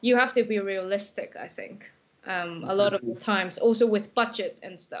you have to be realistic, I think. A lot of the times, also with budget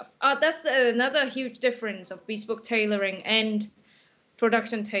and stuff. That's another huge difference of bespoke tailoring and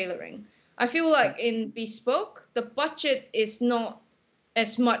production tailoring. I feel like in bespoke, the budget is not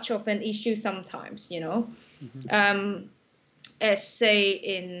as much of an issue sometimes, as say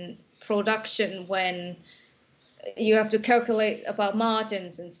in production, when you have to calculate about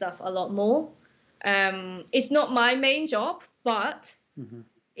margins and stuff a lot more. It's not my main job, but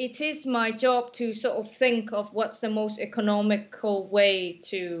it is my job to sort of think of what's the most economical way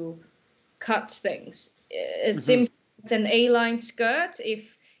to cut things. As simple as an A-line skirt,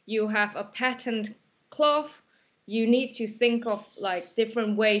 if you have a patterned cloth, you need to think of like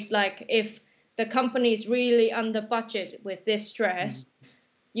different ways. Like if the company is really under budget with this dress,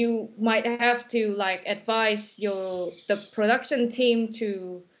 you might have to like advise the production team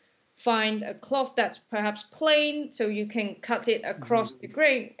to find a cloth that's perhaps plain, so you can cut it across the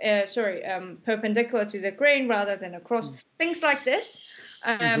grain, perpendicular to the grain rather than across. Things like this.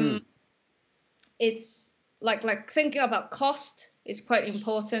 It's like thinking about cost is quite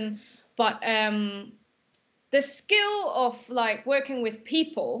important, but the skill of like working with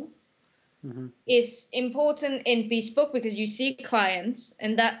people is important in bespoke, because you see clients,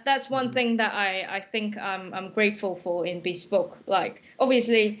 and that's one thing that I think I'm grateful for in bespoke. Like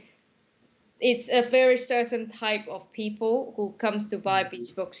obviously it's a very certain type of people who comes to buy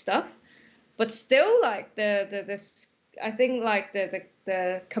bespoke stuff, but still like the I think like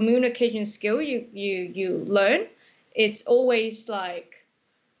the communication skill you learn is always like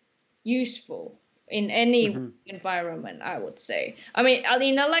useful in any environment, I would say. I mean,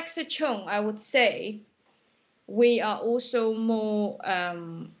 in Alexa Chung, I would say we are also more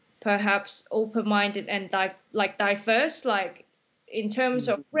perhaps open-minded and diverse, like in terms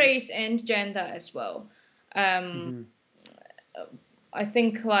of race and gender as well. I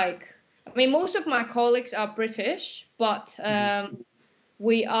think most of my colleagues are British, but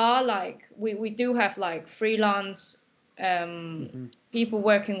we are like, we do have like freelance people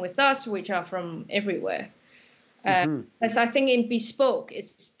working with us, which are from everywhere. As I think in bespoke,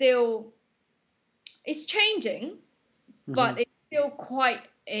 it's changing, but it's still quite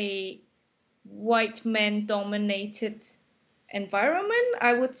a white man dominated environment,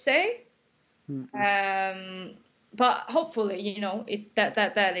 I would say. But hopefully,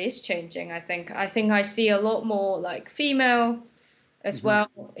 that is changing. I think I see a lot more like female as well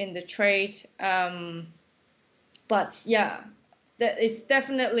in the trade. But yeah, it's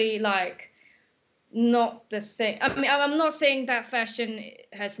definitely like not the same. I mean, I'm not saying that fashion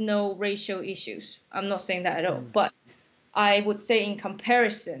has no racial issues. I'm not saying that at all. But I would say in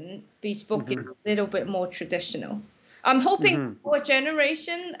comparison, bespoke is a little bit more traditional. I'm hoping our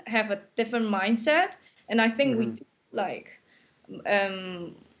generation have a different mindset, and I think we do, like.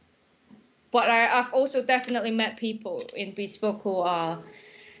 But I've also definitely met people in bespoke who are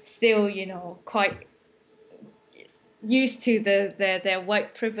still, quite used to their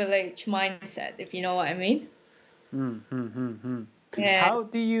white privilege mindset, if you know what I mean. Yeah. How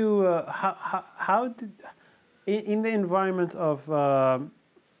do you how did in the environment of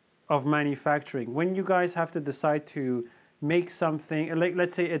manufacturing, when you guys have to decide to make something like,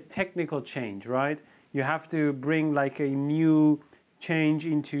 let's say, a technical change, right? You have to bring like a new change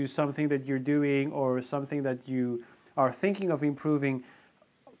into something that you're doing or something that you are thinking of improving.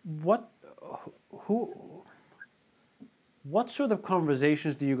 What sort of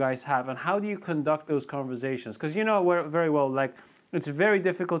conversations do you guys have, and how do you conduct those conversations? Because very well, like, it's very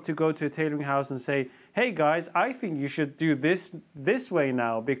difficult to go to a tailoring house and say, hey guys, I think you should do this way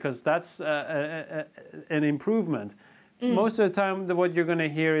now because that's an improvement. Most of the time, what you're going to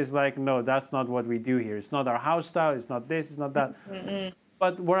hear is like, no, that's not what we do here. It's not our house style. It's not this. It's not that.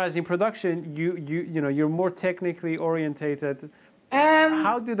 But whereas in production, you're more technically orientated.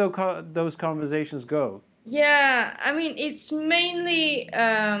 How do those conversations go? Yeah, I mean, it's mainly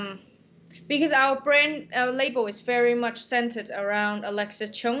because our label is very much centered around Alexa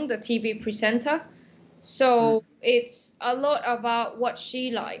Chung, the TV presenter. So it's a lot about what she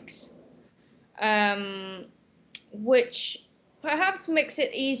likes, which perhaps makes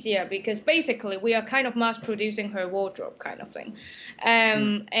it easier because basically we are kind of mass producing her wardrobe kind of thing.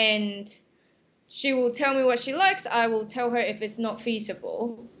 And she will tell me what she likes. I will tell her if it's not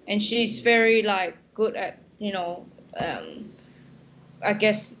feasible. And she's very like good at, I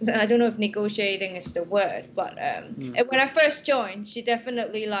guess, I don't know if negotiating is the word, but when I first joined, she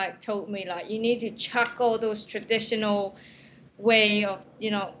definitely like told me like, you need to chuck all those traditional way of,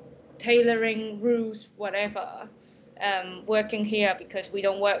 tailoring rules, whatever, working here because we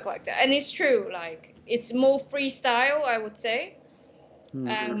don't work like that. And it's true, like it's more freestyle, I would say.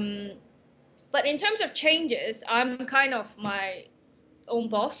 But in terms of changes, I'm kind of my own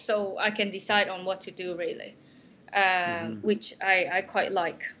boss, so I can decide on what to do really, which I quite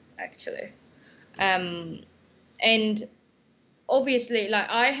like actually. And obviously, like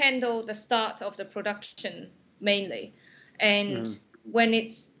I handle the start of the production mainly, and when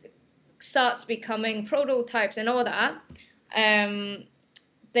it starts becoming prototypes and all that,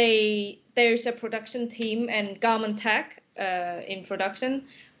 there's a production team and garment tech in production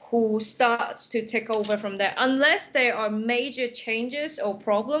who starts to take over from there. Unless there are major changes or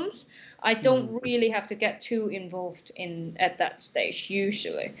problems, I don't really have to get too involved at that stage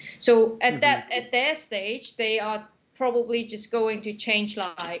usually. So at their stage, they are probably just going to change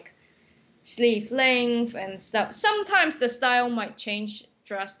like sleeve length and stuff. Sometimes the style might change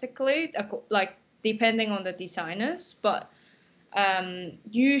drastically, like depending on the designers, but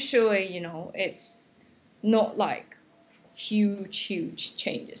usually, it's not like huge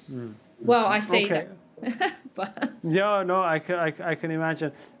changes. Well, I say that. But yeah, no, I can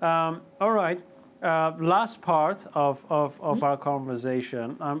imagine. All right. Last part of our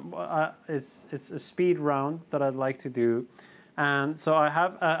conversation. It's a speed round that I'd like to do, and so I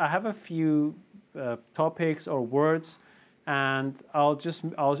have a few topics or words, and I'll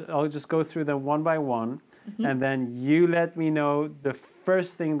just go through them one by one, and then you let me know the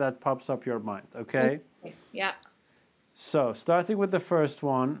first thing that pops up your mind. Okay? Yeah. So starting with the first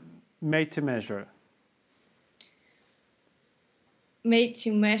one, made to measure. Made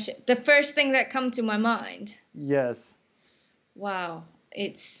to measure. The first thing that comes to my mind. Yes. Wow.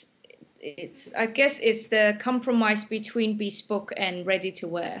 It's I guess it's the compromise between bespoke and ready to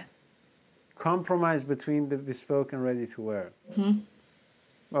wear. Compromise between the bespoke and ready to wear.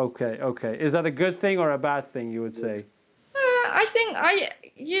 Okay. Is that a good thing or a bad thing, you would say? I think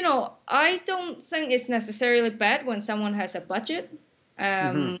I don't think it's necessarily bad when someone has a budget.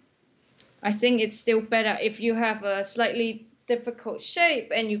 I think it's still better if you have a slightly difficult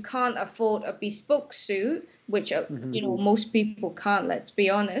shape and you can't afford a bespoke suit, which most people can't, let's be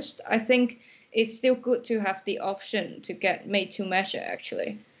honest. I think it's still good to have the option to get made to measure,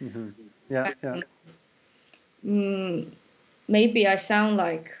 actually. Yeah. Maybe I sound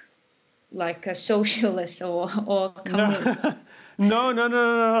like a socialist or communist. No,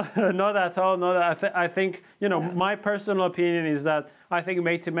 not at all. Not. I think, my personal opinion is that I think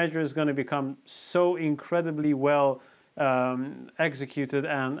made to measure is going to become so incredibly well executed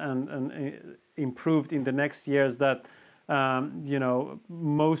and improved in the next years that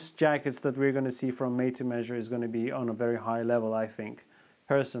most jackets that we're going to see from made to measure is going to be on a very high level, I think,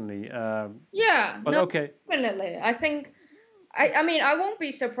 personally. But okay. Definitely. I think. I mean, I won't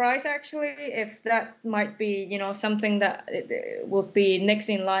be surprised actually if that might be, something that would be next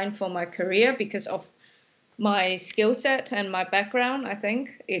in line for my career because of my skill set and my background. I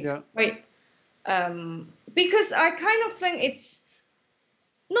think it's quite because I kind of think it's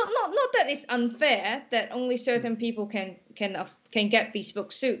not that it's unfair that only certain people can get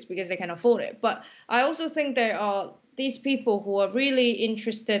bespoke suits because they can afford it, but I also think there are these people who are really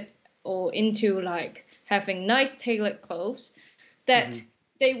interested or into like having nice tailored clothes that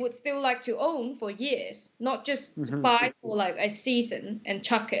they would still like to own for years, not just buy for like a season and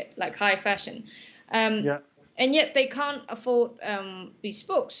chuck it like high fashion. And yet they can't afford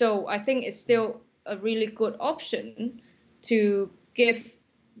bespoke. So I think it's still a really good option to give,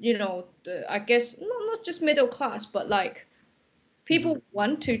 I guess not just middle class, but like people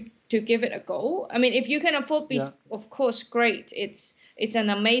want to give it a go. I mean, if you can afford bespoke, of course, great. It's an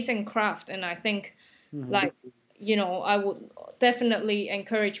amazing craft, and I think like, I would definitely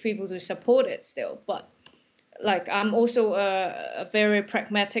encourage people to support it still. But like, I'm also a very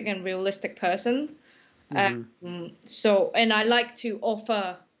pragmatic and realistic person. So, and I like to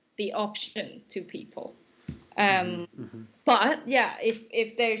offer the option to people. But yeah,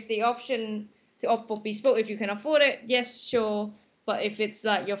 if there's the option to opt for bespoke, if you can afford it, yes, sure. But if it's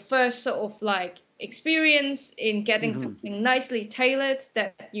like your first sort of like experience in getting something nicely tailored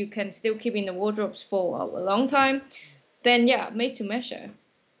that you can still keep in the wardrobes for a long time, then yeah, made to measure.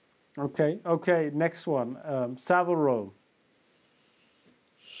 Okay. Next one, Savile Row.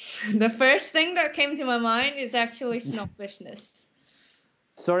 The first thing that came to my mind is actually snobbishness.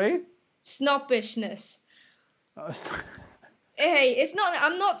 Sorry? Snobbishness. Hey, it's not.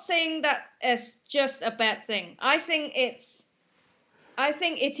 I'm not saying that as just a bad thing. I think it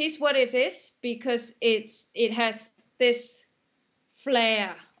is what it is because it has this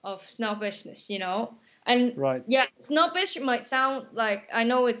flair of snobbishness, And yeah, snobbish might sound like, I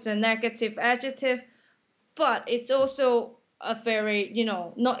know it's a negative adjective, but it's also a very,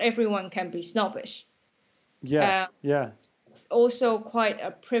 not everyone can be snobbish. Yeah. It's also quite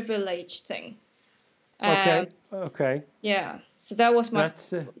a privileged thing. Okay. Yeah. So that was my.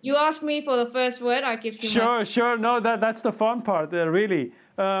 You asked me for the first word. I give you. Sure. No, that's the fun part. Really.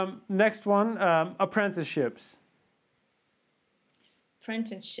 Next one, apprenticeships.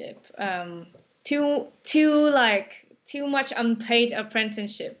 Apprenticeship. Too much unpaid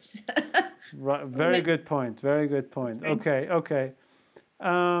apprenticeships. Right. Very good point. Okay.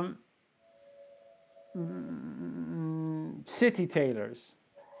 City tailors.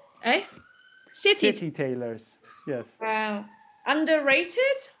 Eh? City tailors. Yes.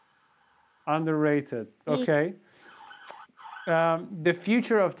 Underrated. Okay. The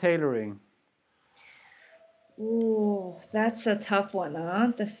future of tailoring. Ooh, that's a tough one,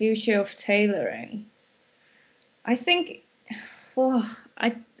 huh? The future of tailoring. I think.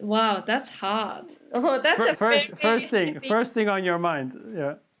 Wow, that's hard. Oh, that's first thing on your mind.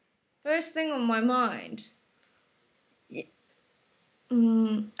 Yeah. First thing on my mind.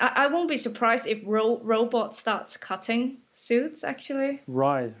 I won't be surprised if robot starts cutting suits. Actually.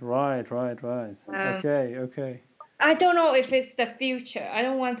 Right. Okay. I don't know if it's the future. I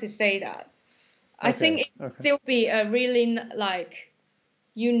don't want to say that. I think it would still be a really like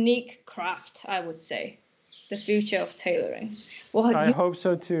unique craft, I would say. The future of tailoring. Well, I hope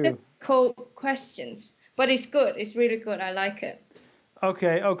so too. Difficult questions, but it's good. It's really good. I like it.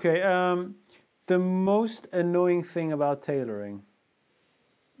 Okay. The most annoying thing about tailoring.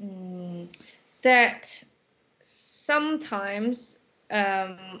 That sometimes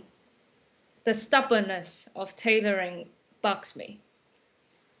the stubbornness of tailoring bugs me.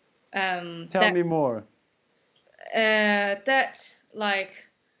 Tell me more. That like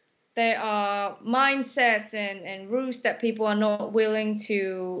there are mindsets and rules that people are not willing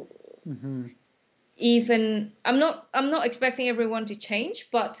to even. I'm not expecting everyone to change,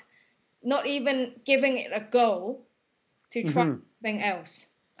 but not even giving it a go to try something else.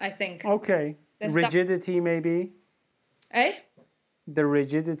 I think. Okay. Rigidity, maybe. Eh? the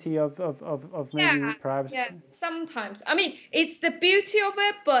rigidity of maybe Yeah, perhaps. yeah, sometimes. I mean, it's the beauty of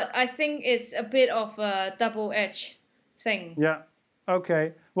it, but I think it's a bit of a double-edged thing. Yeah.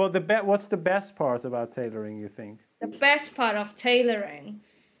 Okay. Well, what's the best part about tailoring, you think? The best part of tailoring,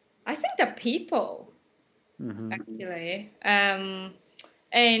 I think the people, actually, and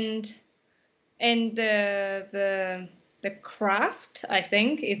the craft. I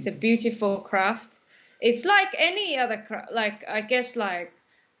think it's a beautiful craft. It's like any other craft, like I guess like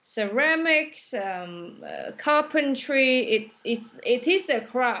ceramics, carpentry. It is a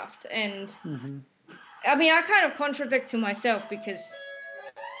craft, and I mean I kind of contradict to myself because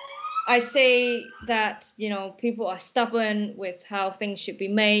I say that people are stubborn with how things should be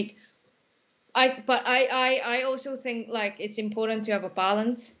made. I also think like it's important to have a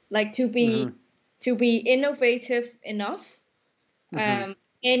balance, like to be innovative enough,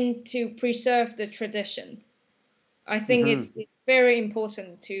 and to preserve the tradition. I think it's very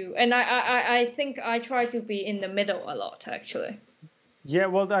important to, and I think I try to be in the middle a lot actually. Yeah,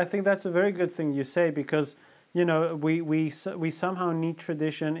 well, I think that's a very good thing you say because, we somehow need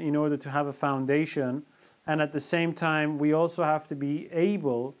tradition in order to have a foundation, and at the same time, we also have to be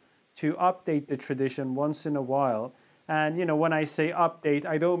able to update the tradition once in a while. And when I say update,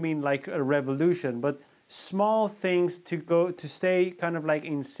 I don't mean like a revolution, but small things to stay kind of like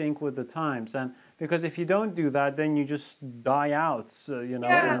in sync with the times. And because if you don't do that, then you just die out.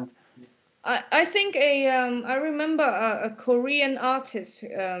 Yeah. And I think I remember a Korean artist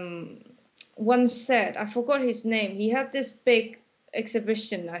once said, I forgot his name. He had this big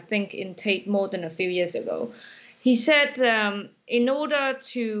exhibition, I think, in Tate Modern a few years ago. He said, in order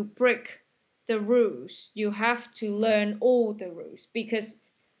to break the rules, you have to learn all the rules, because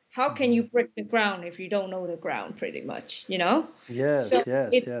how can you break the ground if you don't know the ground, pretty much, Yes, So yes,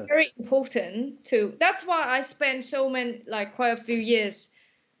 it's yes. very important to. That's why I spent quite a few years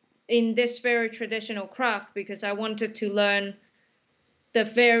in this very traditional craft, because I wanted to learn the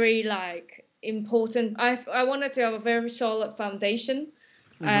very important. I wanted to have a very solid foundation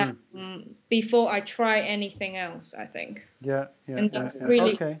before I try anything else, I think. Yeah, yeah, And yeah, that's yeah.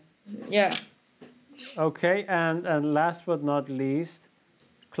 really, Okay. yeah. Okay, and last but not least,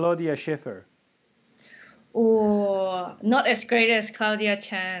 Claudia Schiffer. Oh, not as great as Claudia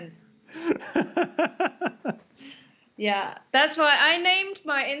Chan. Yeah, that's why I named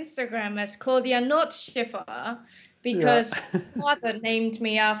my Instagram as Claudia Not Schiffer, because my father named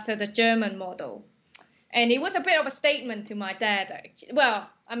me after the German model. And it was a bit of a statement to my dad, actually. Well,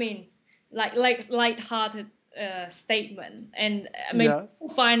 I mean, like light-hearted statement, and I mean, Yeah. people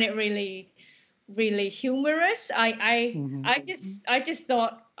find it really, really humorous. I just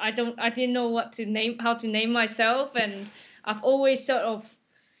thought I didn't know how to name myself, and I've always sort of,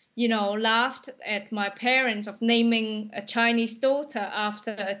 laughed at my parents of naming a Chinese daughter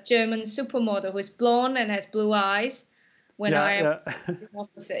after a German supermodel who's blonde and has blue eyes, when I am the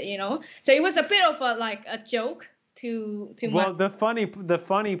opposite, So it was a bit of a joke to Well, my. the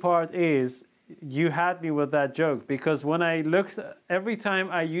funny part is you had me with that joke because when I looked, every time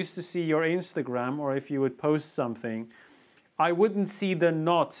I used to see your Instagram or if you would post something, I wouldn't see the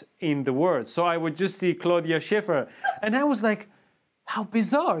not in the word. So I would just see Claudia Schiffer. And I was like, how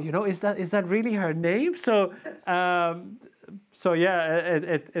bizarre, is that really her name? So, so yeah,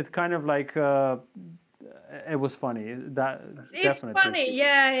 it kind of like, it was funny. It's Definitely. funny,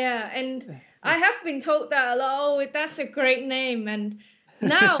 yeah. And I have been told that a lot. Oh, that's a great name. And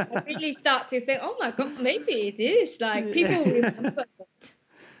now I really start to think, oh my God, maybe it is. Like, people remember it.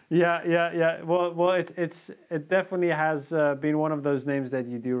 Yeah. Well, it definitely has been one of those names that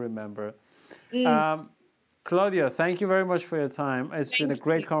you do remember. Claudia, thank you very much for your time. It's been a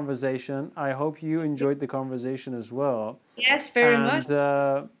great conversation. I hope you enjoyed the conversation as well. Yes, very much.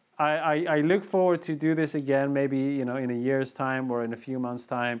 I look forward to do this again, maybe in a year's time or in a few months'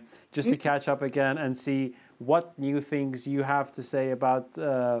 time, just to catch up again and see what new things you have to say about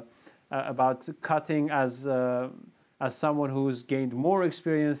cutting as someone who's gained more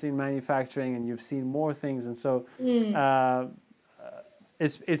experience in manufacturing and you've seen more things, and so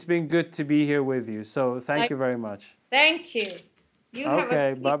it's been good to be here with you. So thank you very much. Thank you.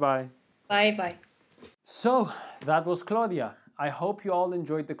 Okay, bye-bye. Bye-bye. So that was Claudia. I hope you all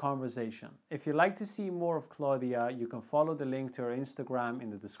enjoyed the conversation. If you'd like to see more of Claudia, you can follow the link to her Instagram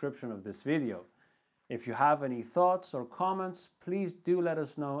in the description of this video. If you have any thoughts or comments, please do let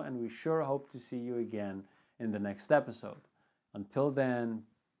us know, and we sure hope to see you again in the next episode. Until then,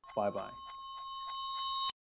 bye-bye.